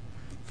there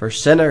for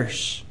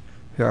sinners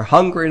who are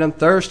hungry and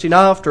thirsting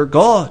after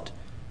God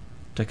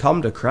to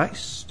come to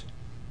Christ.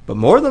 But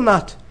more than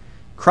that,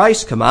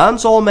 Christ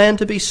commands all men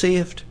to be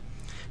saved.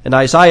 In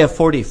Isaiah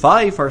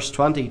 45 verse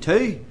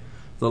 22,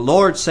 the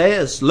Lord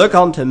says, look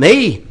unto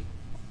me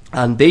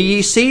and be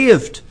ye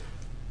saved.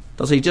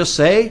 Does he just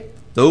say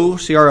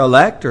those who are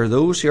elect or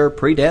those who are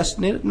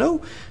predestinated?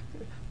 No.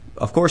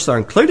 Of course they're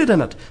included in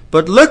it.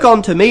 But look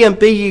unto me and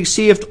be ye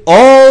saved,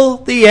 all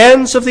the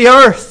ends of the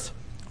earth.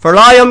 For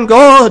I am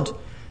God,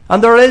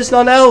 and there is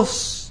none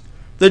else.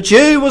 The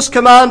Jew was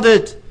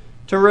commanded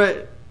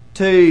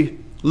to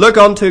look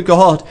unto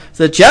God.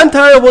 The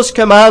Gentile was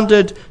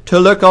commanded to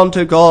look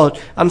unto God.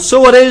 And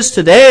so it is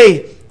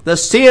today. The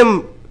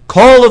same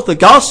call of the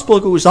gospel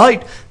goes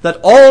out, that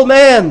all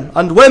men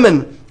and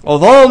women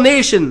of all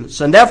nations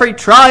and every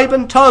tribe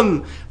and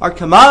tongue are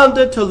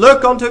commanded to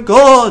look unto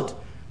God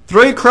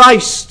through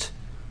Christ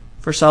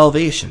for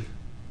salvation.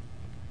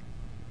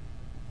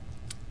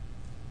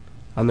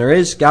 And there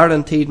is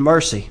guaranteed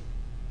mercy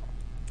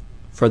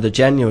for the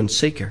genuine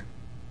seeker.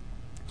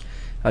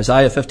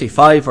 Isaiah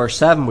 55 verse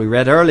 7 we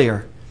read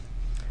earlier,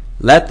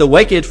 let the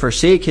wicked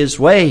forsake his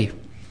way,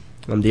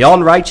 and the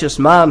unrighteous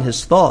man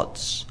his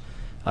thoughts,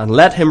 and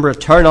let him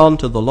return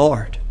unto the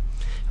Lord,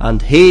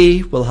 and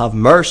he will have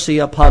mercy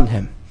upon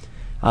him,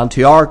 and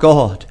to our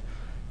God,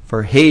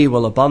 for he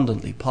will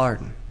abundantly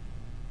pardon.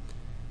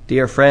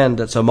 Dear friend,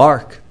 it's a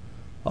mark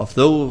of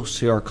those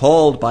who are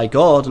called by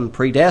God and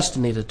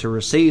predestinated to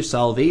receive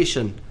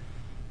salvation,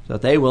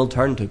 that they will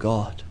turn to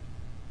God,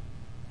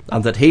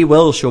 and that he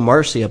will show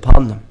mercy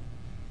upon them.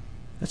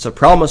 It's a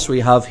promise we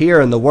have here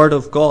in the Word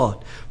of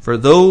God for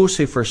those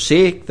who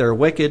forsake their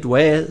wicked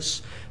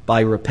ways by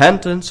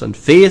repentance and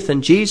faith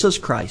in Jesus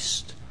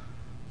Christ,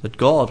 that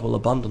God will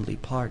abundantly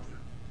pardon.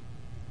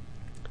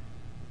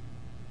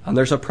 And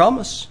there's a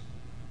promise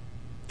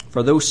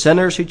for those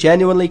sinners who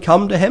genuinely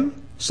come to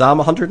him. Psalm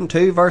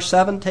 102 verse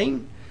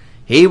 17.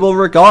 He will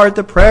regard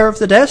the prayer of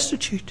the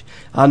destitute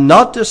and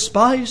not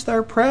despise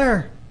their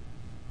prayer.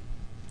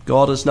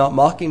 God is not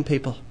mocking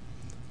people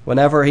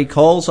whenever he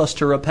calls us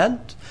to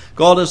repent.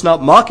 God is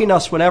not mocking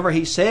us whenever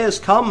he says,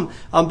 come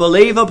and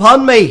believe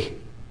upon me.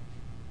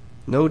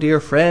 No, dear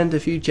friend,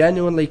 if you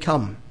genuinely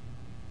come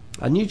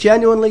and you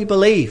genuinely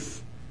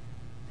believe,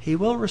 he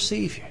will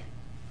receive you.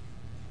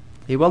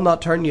 He will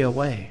not turn you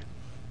away.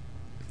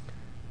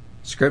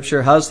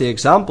 Scripture has the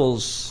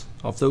examples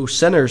of those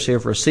sinners who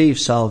have received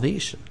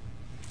salvation.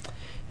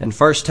 In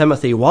 1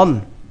 Timothy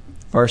 1,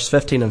 verse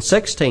 15 and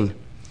 16,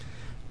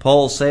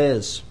 Paul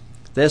says,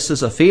 this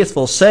is a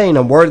faithful saying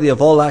and worthy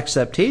of all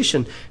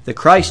acceptation, that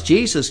Christ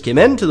Jesus came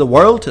into the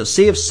world to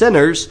save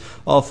sinners,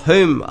 of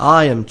whom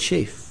I am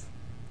chief.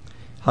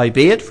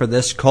 Howbeit, for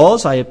this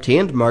cause I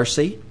obtained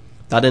mercy,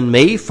 that in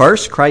me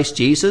first Christ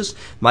Jesus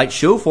might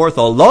show forth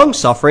all long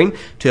suffering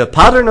to a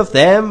pattern of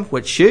them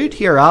which should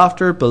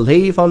hereafter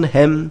believe on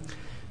him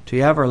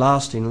to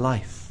everlasting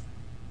life.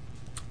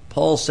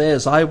 Paul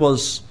says, I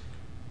was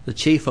the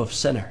chief of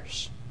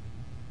sinners,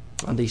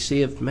 and he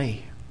saved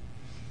me.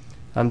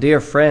 And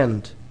dear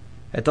friend,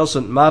 it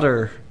doesn't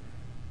matter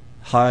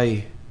how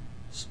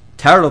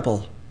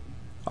terrible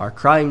our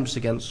crimes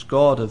against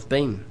God have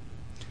been.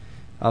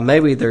 And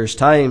maybe there's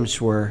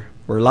times where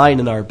we're lying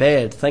in our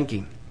bed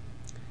thinking,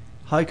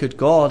 how could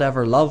God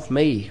ever love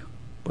me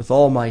with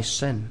all my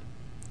sin?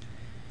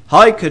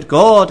 How could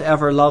God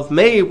ever love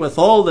me with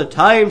all the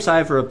times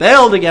I've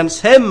rebelled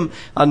against him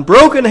and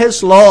broken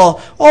his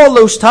law? All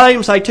those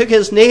times I took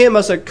his name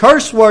as a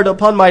curse word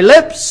upon my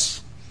lips.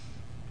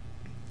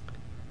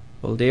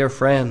 Well, dear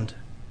friend,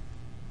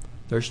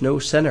 there's no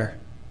sinner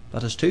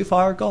that is too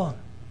far gone.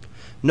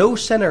 No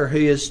sinner who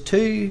is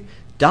too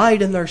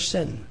died in their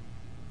sin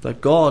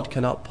that God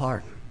cannot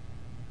pardon.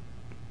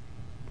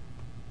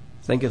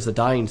 Think of the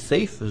dying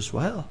thief as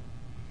well.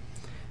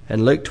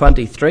 In Luke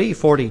 23,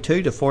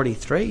 42 to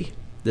 43,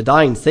 the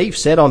dying thief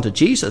said unto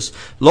Jesus,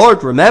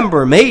 Lord,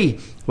 remember me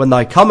when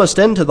thou comest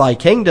into thy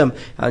kingdom.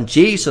 And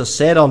Jesus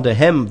said unto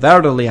him,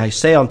 verily I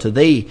say unto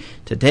thee,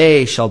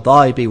 today shalt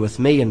thou be with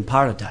me in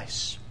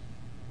paradise.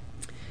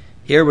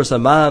 Here was a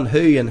man who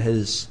in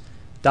his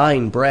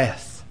dying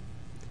breath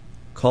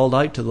called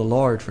out to the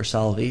Lord for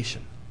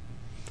salvation.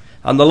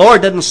 And the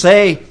Lord didn't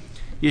say,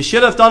 you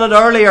should have done it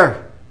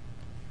earlier.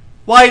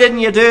 Why didn't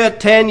you do it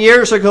 10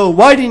 years ago?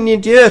 Why didn't you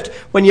do it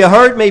when you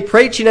heard me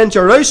preaching in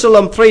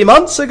Jerusalem 3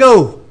 months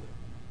ago?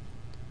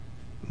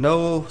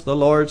 No, the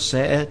Lord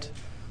said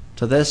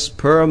to this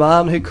poor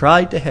man who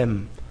cried to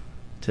him,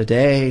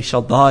 today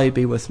shalt thou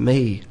be with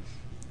me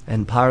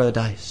in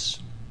paradise.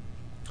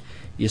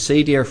 You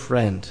see, dear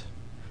friend,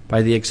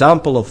 by the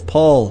example of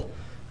Paul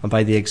and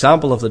by the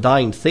example of the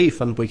dying thief,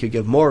 and we could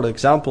give more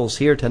examples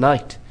here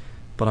tonight,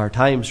 but our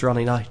time's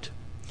running out.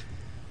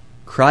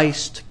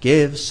 Christ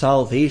gives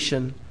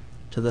salvation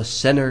to the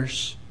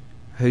sinners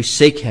who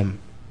seek him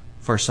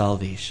for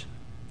salvation.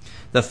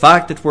 The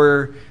fact that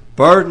we're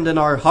burdened in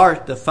our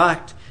heart, the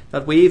fact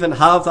that we even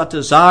have that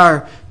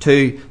desire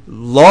to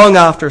long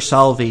after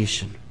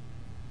salvation,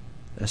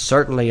 is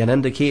certainly an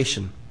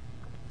indication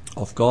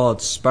of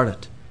God's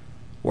Spirit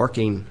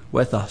working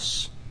with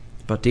us.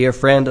 But dear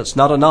friend, it's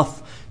not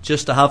enough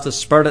just to have the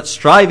Spirit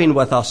striving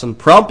with us and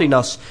prompting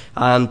us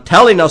and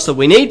telling us that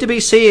we need to be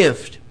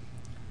saved.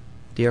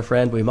 Dear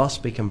friend, we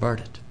must be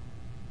converted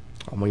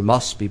and we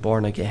must be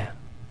born again.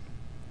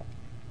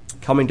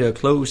 Coming to a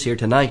close here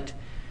tonight,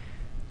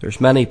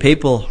 there's many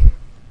people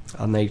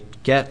and they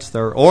get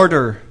their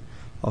order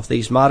of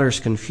these matters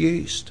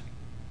confused.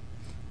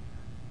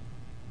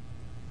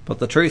 But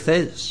the truth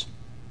is,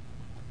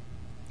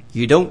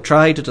 you don't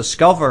try to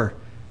discover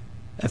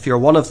if you're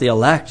one of the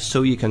elect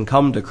so you can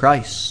come to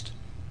Christ.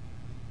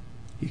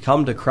 You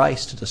come to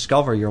Christ to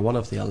discover you're one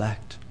of the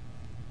elect.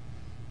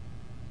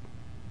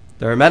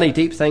 There are many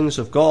deep things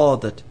of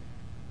God that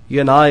you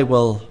and I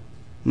will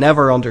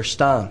never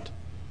understand.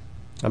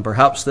 And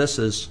perhaps this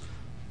is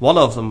one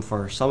of them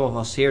for some of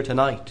us here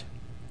tonight.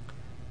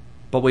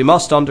 But we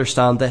must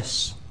understand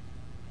this.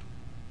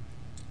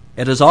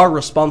 It is our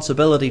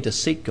responsibility to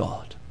seek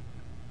God.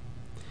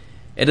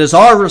 It is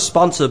our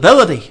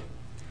responsibility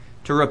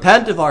to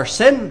repent of our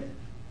sin.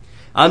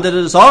 And it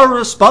is our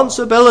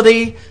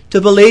responsibility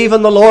to believe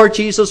in the Lord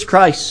Jesus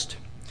Christ.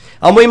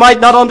 And we might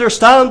not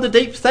understand the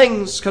deep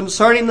things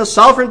concerning the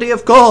sovereignty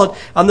of God.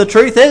 And the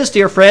truth is,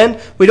 dear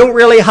friend, we don't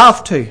really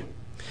have to.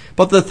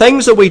 But the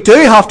things that we do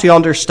have to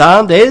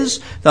understand is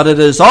that it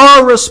is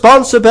our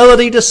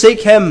responsibility to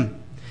seek him.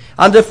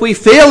 And if we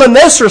fail in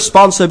this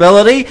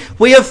responsibility,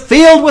 we have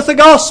failed with the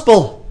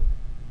gospel.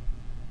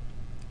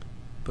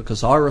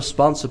 Because our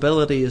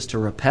responsibility is to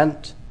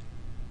repent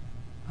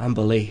and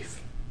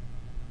believe.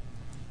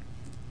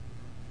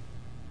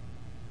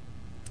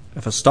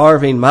 If a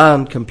starving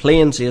man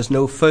complains he has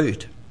no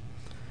food,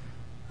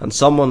 and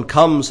someone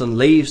comes and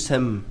leaves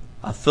him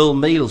a full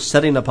meal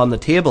sitting upon the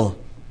table,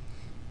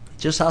 he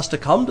just has to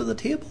come to the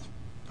table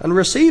and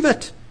receive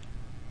it.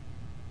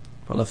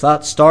 Well, if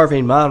that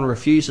starving man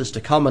refuses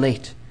to come and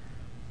eat,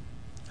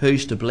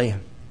 who's to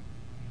blame?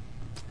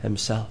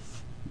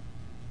 Himself.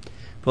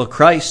 Well,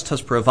 Christ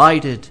has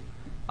provided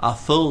a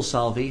full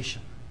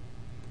salvation,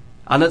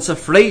 and it's a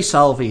free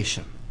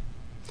salvation,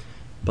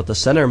 but the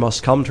sinner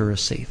must come to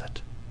receive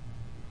it.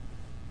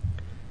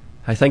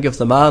 I think of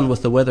the man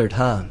with the withered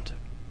hand.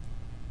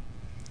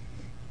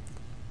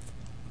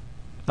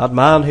 That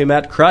man who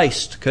met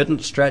Christ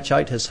couldn't stretch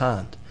out his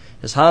hand.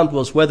 His hand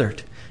was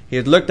withered. He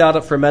had looked at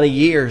it for many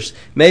years.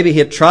 Maybe he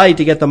had tried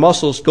to get the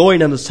muscles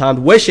going in his hand,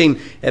 wishing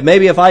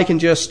maybe if I can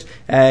just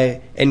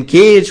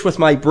engage with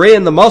my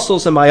brain, the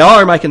muscles in my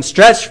arm, I can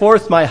stretch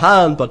forth my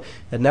hand, but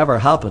it never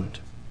happened.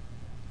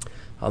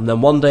 And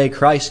then one day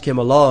Christ came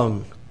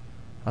along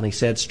and he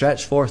said,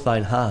 "Stretch forth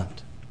thine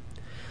hand."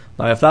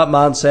 Now, if that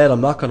man said,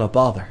 "I'm not going to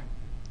bother,"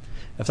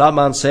 if that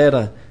man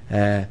said,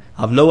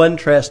 "I've no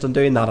interest in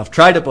doing that, I've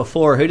tried it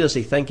before," who does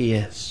he think he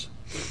is?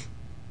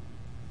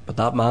 But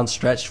that man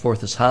stretched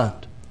forth his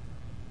hand,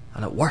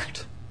 and it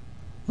worked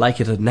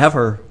like it had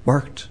never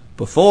worked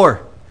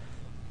before.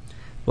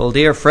 Well,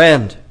 dear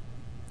friend,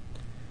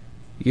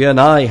 you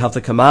and I have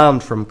the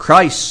command from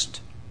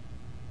Christ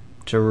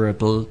to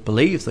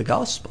believe the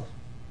gospel.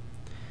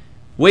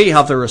 We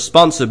have the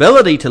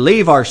responsibility to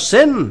leave our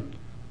sin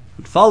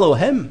and follow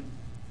him.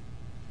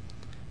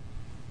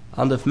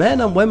 And if men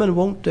and women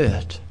won't do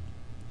it,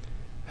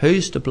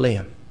 who's to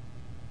blame?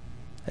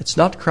 It's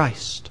not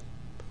Christ.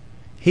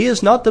 He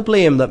is not to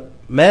blame that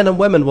men and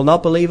women will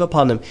not believe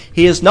upon him.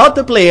 He is not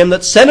to blame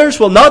that sinners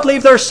will not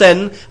leave their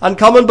sin and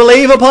come and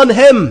believe upon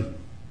him.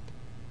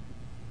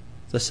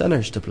 The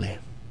sinner's to blame.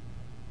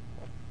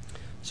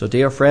 So,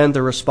 dear friend,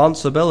 the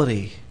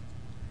responsibility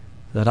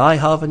that I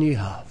have and you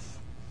have,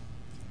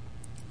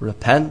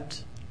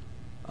 repent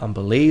and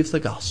believe the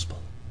gospel.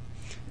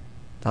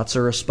 That's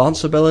a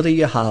responsibility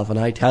you have, and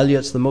I tell you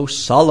it's the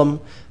most solemn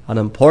and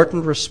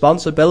important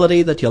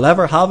responsibility that you'll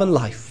ever have in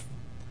life,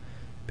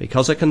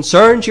 because it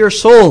concerns your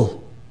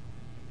soul.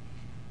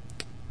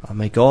 And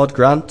may God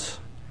grant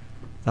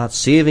that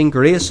saving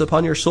grace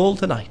upon your soul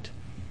tonight,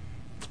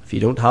 if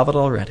you don't have it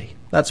already.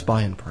 Let's bow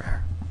in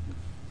prayer.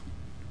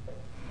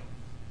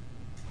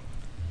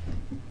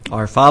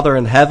 Our Father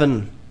in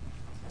heaven,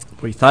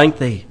 we thank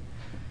thee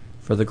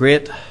for the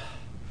great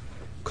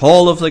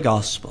call of the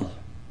gospel.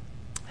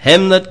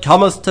 Him that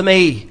cometh to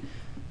me,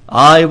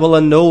 I will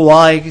in no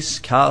wise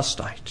cast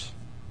out.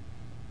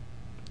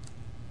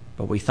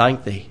 But we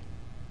thank thee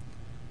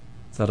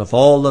that of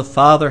all the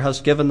Father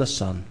has given the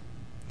Son,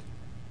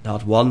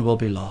 not one will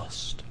be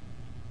lost.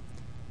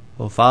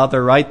 O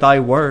Father, write thy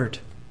word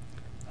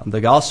and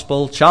the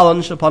gospel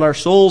challenge upon our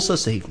souls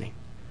this evening.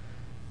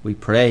 We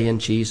pray in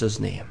Jesus'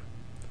 name.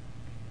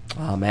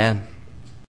 Amen.